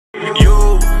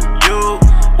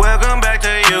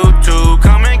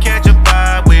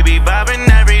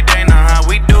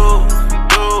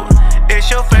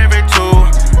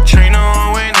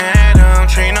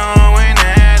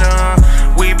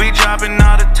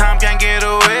time, can't get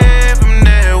away from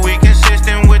that. We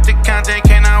consistent with the content,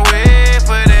 cannot wait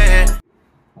for that.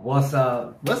 What's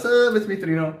up? What's up? It's me,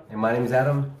 Trino. And my name is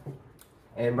Adam.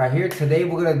 And right here today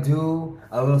we're gonna do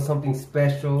a little something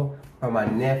special for my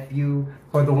nephew,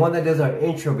 for the one that does our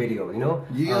intro video, you know?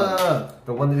 Yeah.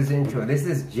 The one that does the intro. This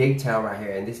is Jaketown right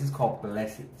here, and this is called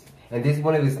Blessings. And this is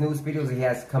one of his newest videos he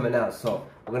has coming out, so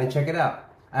we're gonna check it out.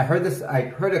 I heard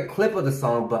a clip of the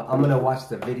song, but I'm gonna watch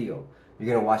the video.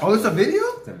 You're gonna watch. Oh, it's a video?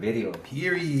 It's a video.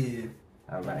 Period.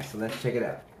 All right, so let's check it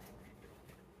out.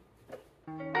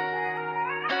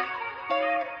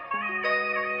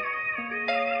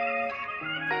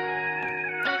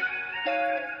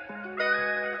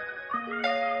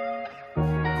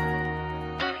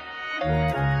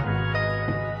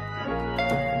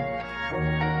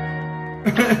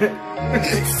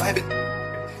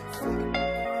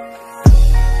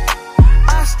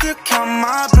 I still count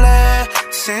my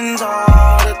blessings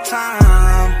all the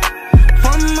time.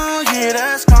 One more year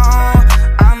that's gone,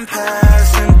 I'm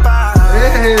passing by.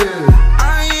 Hey.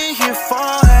 I ain't here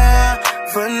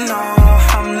forever, no,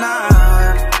 I'm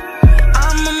not.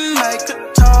 I'ma make a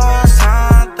toast,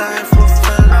 I'm thankful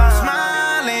for life. I'm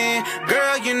smiling,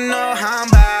 girl, you know how I'm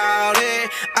about it.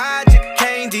 I just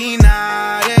can't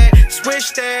deny it.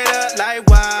 Switch that up like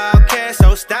Wildcat,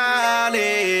 so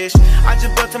stylish. I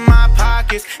just built in my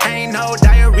pockets, ain't no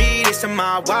diabetes in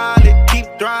my wallet. Keep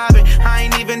thriving, I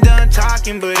ain't even done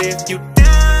talking, but if you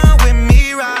down with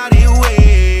me right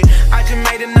away, I just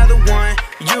made another one.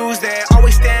 Use that,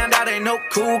 always stand out, ain't no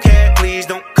cool cat. Please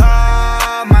don't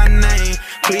call my name,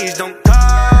 please don't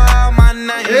call my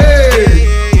name. Hey.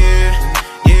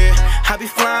 Yeah. I be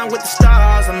flying with the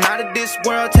stars, I'm out of this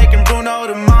world, taking Bruno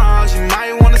to Mars. You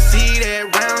might wanna see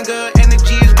that round, good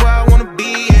energy is where I wanna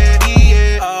be at.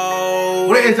 Oh,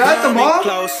 wait, is that the mall?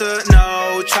 Closer,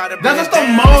 no, try to that's at the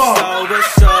mall.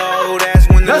 So that's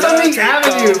when that's on the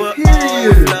avenue. Over.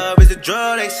 Period. Love is a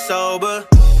drug, they sober.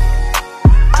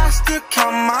 I still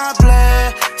count my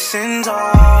blessings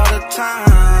all the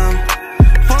time.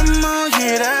 One more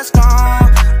year that's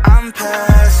gone, I'm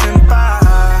passing by.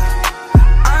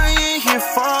 I ain't here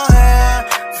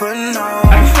forever, no.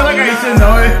 I feel like I should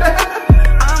know it.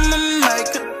 I'ma make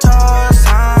a toast,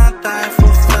 I'm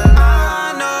thankful for life.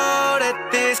 I know that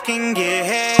this can get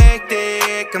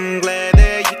hectic. I'm glad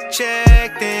that you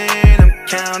checked in. I'm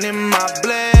counting my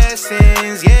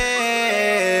blessings,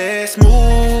 yes.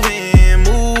 Moving.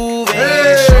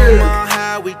 Hey. Show 'em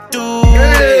how we do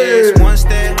this. One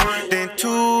step, then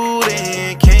two,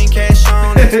 then can't cash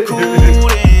on, that's cool,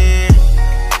 then.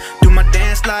 Do my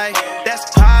dance like that's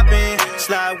poppin'.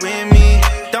 Slide with me,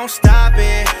 don't stop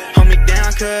it. Hold me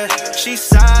down, cause she's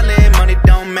solid. Money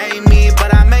don't make me,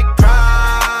 but I make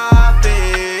profit.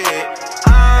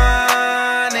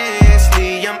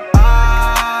 Honestly, I'm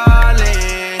all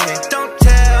in. And don't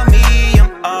tell me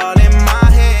I'm all in my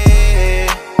head.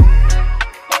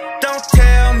 Don't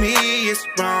tell me it's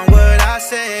wrong what I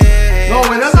said. No,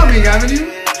 wait, that's not Big Avenue.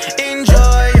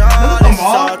 Enjoy all this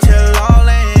all till all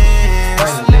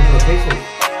ends.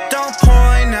 Don't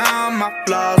point out my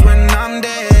flaws when I'm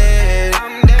dead.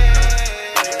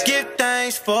 Give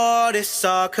thanks for this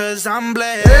all, cause I'm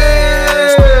blessed.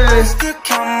 Hey. I still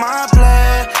count my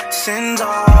blessings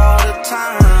all the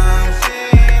time.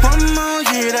 One more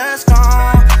year that's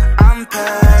gone, I'm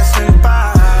passing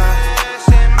by.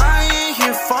 I ain't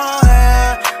here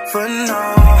forever, no,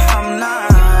 I'm not.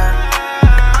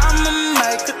 I'ma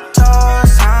make a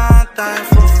toast, I'm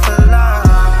thankful for life.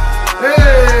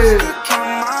 Hey. Still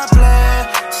count my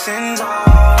blessings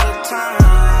all the time.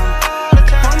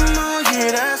 One more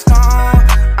year that's gone,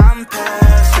 I'm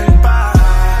passing by.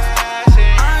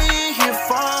 I ain't here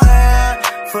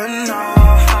forever, no,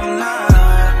 I'm not.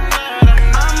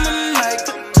 I'ma make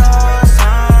a toast,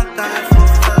 I'm thankful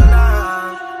for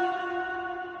life.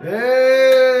 Hey.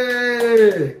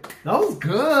 That was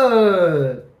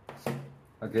good.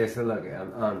 Okay, so look,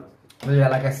 yeah,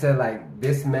 like I said, like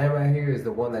this man right here is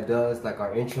the one that does like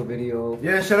our intro video.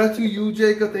 Yeah, shout out to you,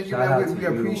 Jacob. Thank you, Shout out man. to We you,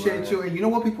 appreciate man. you. And you know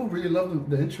what? People really love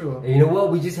the intro. And you know what?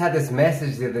 We just had this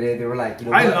message the other day. They were like, you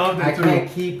know I what? love it I too. can't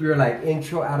keep your like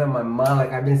intro out of my mind.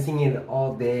 Like I've been singing it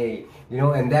all day, you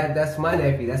know. And that's my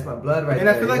nephew. That's my blood right And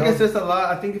there. I feel like you know? it's just a lot.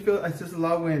 I think it's just a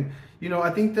lot when, you know,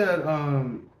 I think that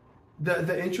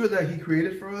the intro that he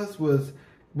created for us was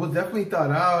definitely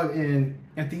thought out, and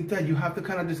I think that you have to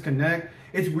kind of disconnect.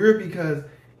 It's weird because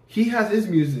he has his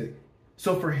music.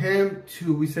 So for him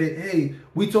to, we say, hey,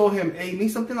 we told him, hey, make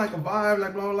something like a vibe,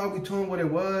 like blah, blah, blah. We told him what it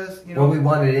was, you know. What we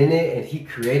wanted in it, and he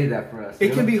created that for us.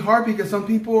 It can be hard because some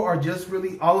people are just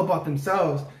really all about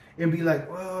themselves and be like,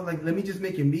 well, like, let me just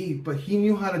make it me. But he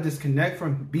knew how to disconnect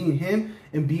from being him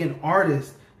and be an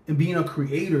artist and being a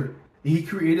creator. And he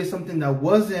created something that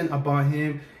wasn't about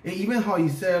him. And even how he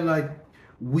said, like,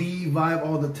 we vibe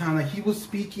all the time. Like, he was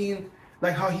speaking,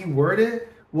 like, how he worded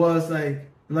was like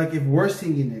if we're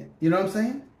singing it. You know what I'm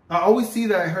saying? I always see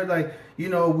that. I heard, like, you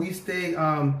know, we stay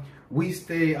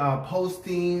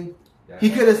posting. Yeah. He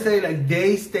could have said, like,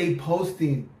 they stay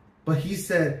posting. But he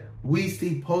said, we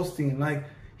stay posting. Like,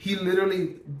 he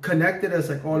literally connected us,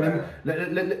 like, oh,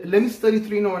 let me study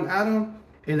Trino and Adam,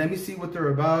 and let me see what they're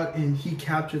about. And he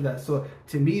captured that. So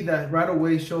to me, that right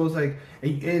away shows, like,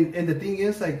 and the thing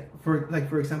is, like,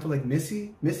 for example, like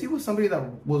Missy was somebody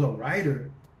that was a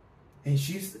writer, and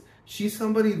she's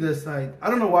somebody that's like, I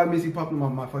don't know why Missy popped in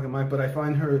my fucking mind, but I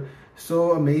find her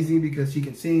so amazing because she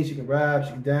can sing, she can rap,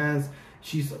 she can dance.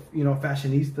 She's, you know,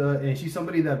 fashionista, and she's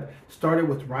somebody that started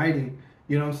with writing.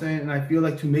 You know what I'm saying? And I feel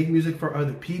like to make music for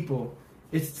other people,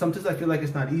 sometimes I feel like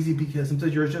it's not easy because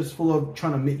sometimes you're just full of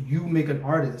trying to make an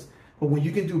artist. But when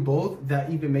you can do both,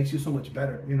 that even makes you so much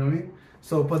better. You know what I mean?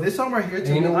 So, but this song right here,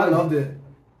 to me, I loved it.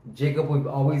 Jacob, we've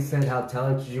always said how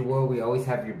talented you were. We always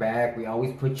have your back. We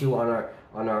always put you on our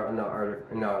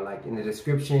like in the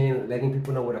description, letting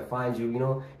people know where to find you. You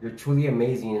know, you're truly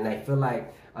amazing, and I feel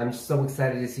like I'm so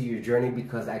excited to see your journey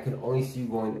because I can only see you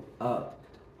going up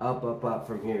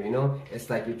from here. You know, it's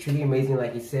like you're truly amazing.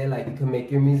 Like you said, like you can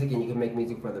make your music and you can make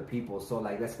music for other people. So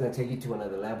like that's gonna take you to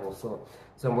another level. So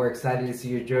we're excited to see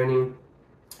your journey.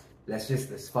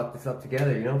 Let's fuck this up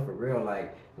together. You know, for real.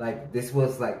 Like this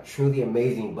was like truly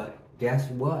amazing. But guess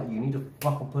what? You need to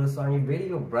fucking put us on your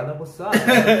video, brother. What's up? What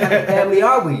kind of family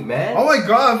are we, man? Oh my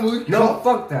god, fool. No,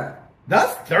 fuck that.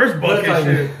 That's thirst bucket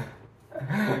shit.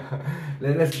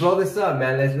 Let's blow this up,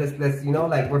 man. Let's you know,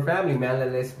 like we're family,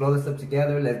 man. Let's blow this up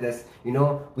together. Let's you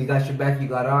know, we got your back, you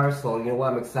got ours. So you know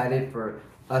what? I'm excited for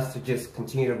us to just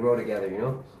continue to grow together. You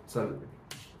know. So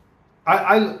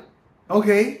I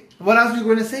okay. What else were you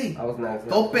going to say? I was not.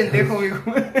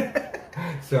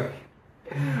 Sorry.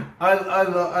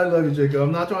 I love you, Jacob.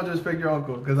 I'm not trying to respect your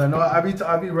uncle because I know I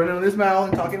be running on this mouth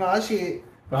and talking all that shit.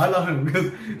 But I love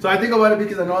him. So I think about it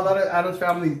because I know a lot of Adam's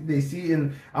family, they see,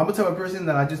 and I'm a type of person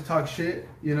that I just talk shit,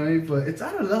 you know, but it's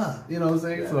out of love, you know what I'm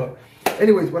saying? Yeah. So,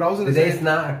 anyways, what I was going to say. Today it's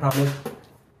not, I promise.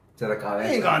 To the comments.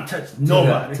 I ain't gonna touch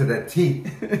nobody. To the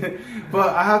teeth. But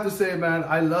I have to say, man,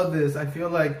 I love this. I feel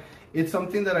like it's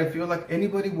something that I feel like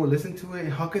anybody will listen to it.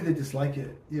 How could they dislike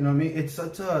it? You know what I mean? It's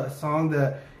such a song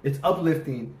that it's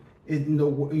uplifting. You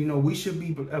know, we should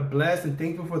be blessed and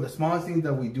thankful for the small things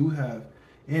that we do have.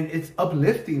 And it's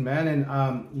uplifting, man.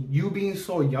 And you being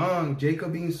so young,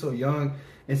 Jacob being so young,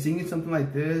 and singing something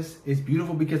like this is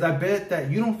beautiful because I bet that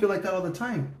you don't feel like that all the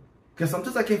time. Because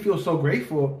sometimes I can feel so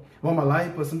grateful about my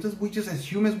life, but sometimes we just, as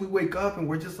humans, we wake up and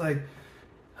we're just like,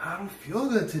 I don't feel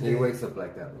good today. He wakes up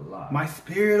like that a lot. My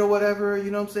spirit or whatever, you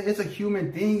know what I'm saying? It's a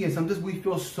human thing, and sometimes we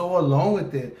feel so alone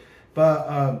with it.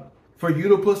 But for you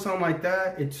to put something like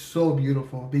that, it's so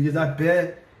beautiful because I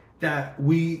bet that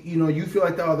you feel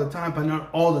like that all the time, but not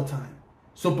all the time.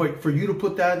 So, but for you to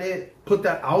put that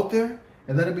out there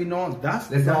and let it be known,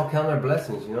 that's all count our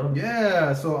blessings, you know?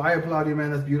 Yeah. So I applaud you,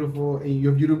 man. That's beautiful. And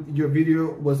your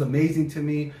video was amazing to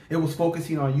me. It was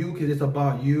focusing on you because it's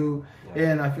about you.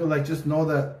 Yeah. And I feel like just know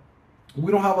that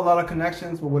we don't have a lot of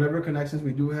connections, but whatever connections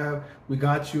we do have, we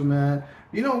got you, man.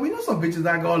 You know, we know some bitches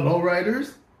that go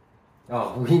lowriders.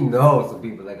 Oh, we know some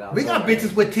people that got. We got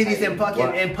bitches with titties and fucking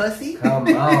and pussy. Come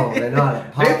on, they're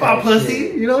not. They pop pussy.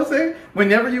 Shit. You know what I'm saying?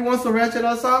 Whenever you want some ratchet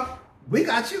ass song, we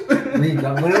got you.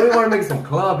 Whenever we want to make some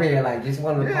club here, like just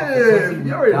want to pop the pussy,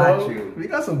 you already got you. We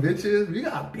got some bitches. We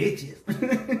got bitches.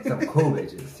 Some cool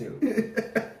bitches too.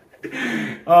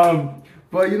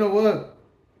 But you know what?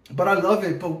 But I love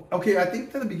it. But okay, I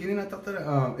think at the beginning I thought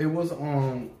that it was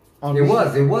on. It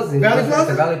was in Valley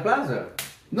Plaza. Valley Plaza.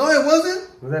 No, it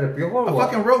wasn't. Was that a billboard? A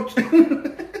fucking roach.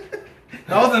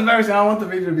 That was embarrassing. I don't want the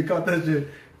video to be caught that shit.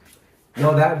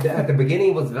 No, that at the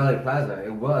beginning was Valley Plaza.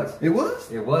 It was. It was?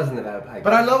 It was in the Valley Plaza.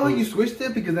 But I love how you switched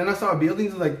it because then I saw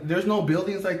buildings like there's no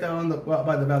buildings like that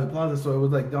by the Valley Plaza, so it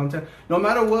was like downtown. No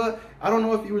matter what, I don't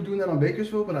know if you were doing that on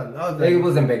Bakersfield, but I love that. It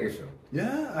was in Bakersfield.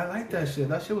 Yeah, I like that shit.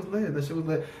 That shit was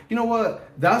lit. You know what?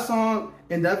 That song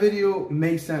and that video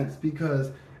makes sense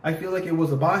because I feel like it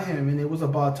was about him and it was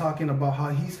about talking about how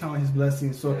he's counting his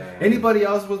blessings. So anybody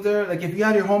else was there, like if you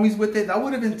had your homies with it, that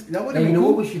would have been you know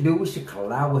cool. What we should do? We should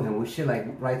collab with him. We should like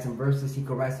write some verses. He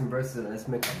could write some verses and let's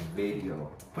make a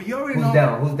video. But you already know.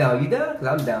 Who's down? You down? Cause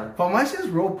I'm down. But my shit's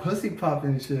real pussy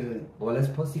popping shit. Well, let's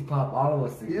pussy pop all of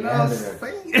us together. You know what I'm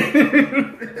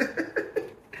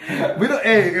saying? We don't.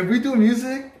 Hey, if we do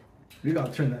music, We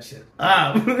gotta turn that shit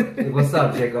up. Hey, what's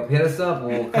up, Jacob? Hit us up.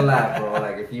 We'll collab, bro.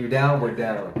 Like, if you're down, we're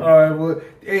down. All right. Well,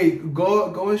 hey,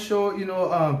 go and show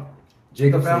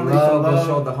Jacob the some family love. some love.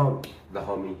 Go show the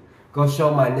homie. Go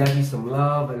show my nephew some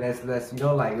love, and let's let's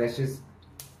just.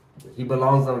 He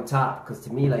belongs on top, because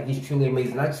to me, like, he's truly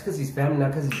amazing. Not just because he's family,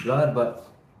 not because he's blood, but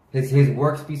his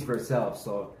work speaks for itself.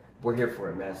 So we're here for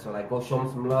it, man. So, like, go show him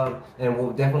some love, and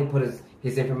we'll definitely put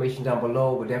his information down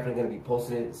below. We're definitely gonna be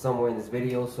posting it somewhere in this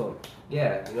video. So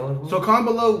yeah, So comment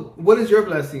below, what is your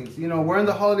blessings? We're in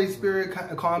the holiday spirit.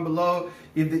 Comment below.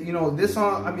 If this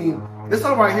song, this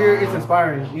song right here is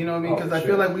inspiring. You know what I mean? Because I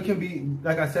feel like we can be,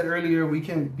 like I said earlier, we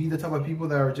can be the type of people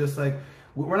that are just like,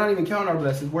 we're not even counting our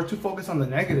blessings. We're too focused on the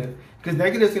negative, because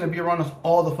negative is gonna be around us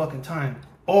all the fucking time.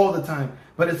 All the time.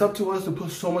 But it's up to us to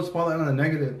put so much spotlight on the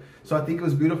negative. So I think it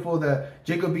was beautiful that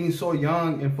Jacob being so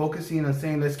young and focusing on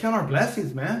saying, let's count our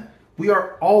blessings, man. We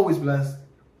are always blessed.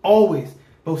 Always.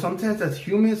 But sometimes as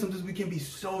humans, sometimes we can be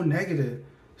so negative.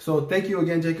 So thank you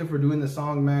again, Jacob, for doing the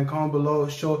song, man. Comment below.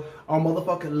 Show our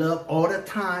motherfucking love all the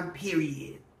time,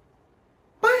 period.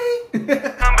 Bye. Come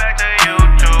back to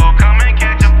YouTube. Come and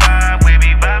catch a vibe.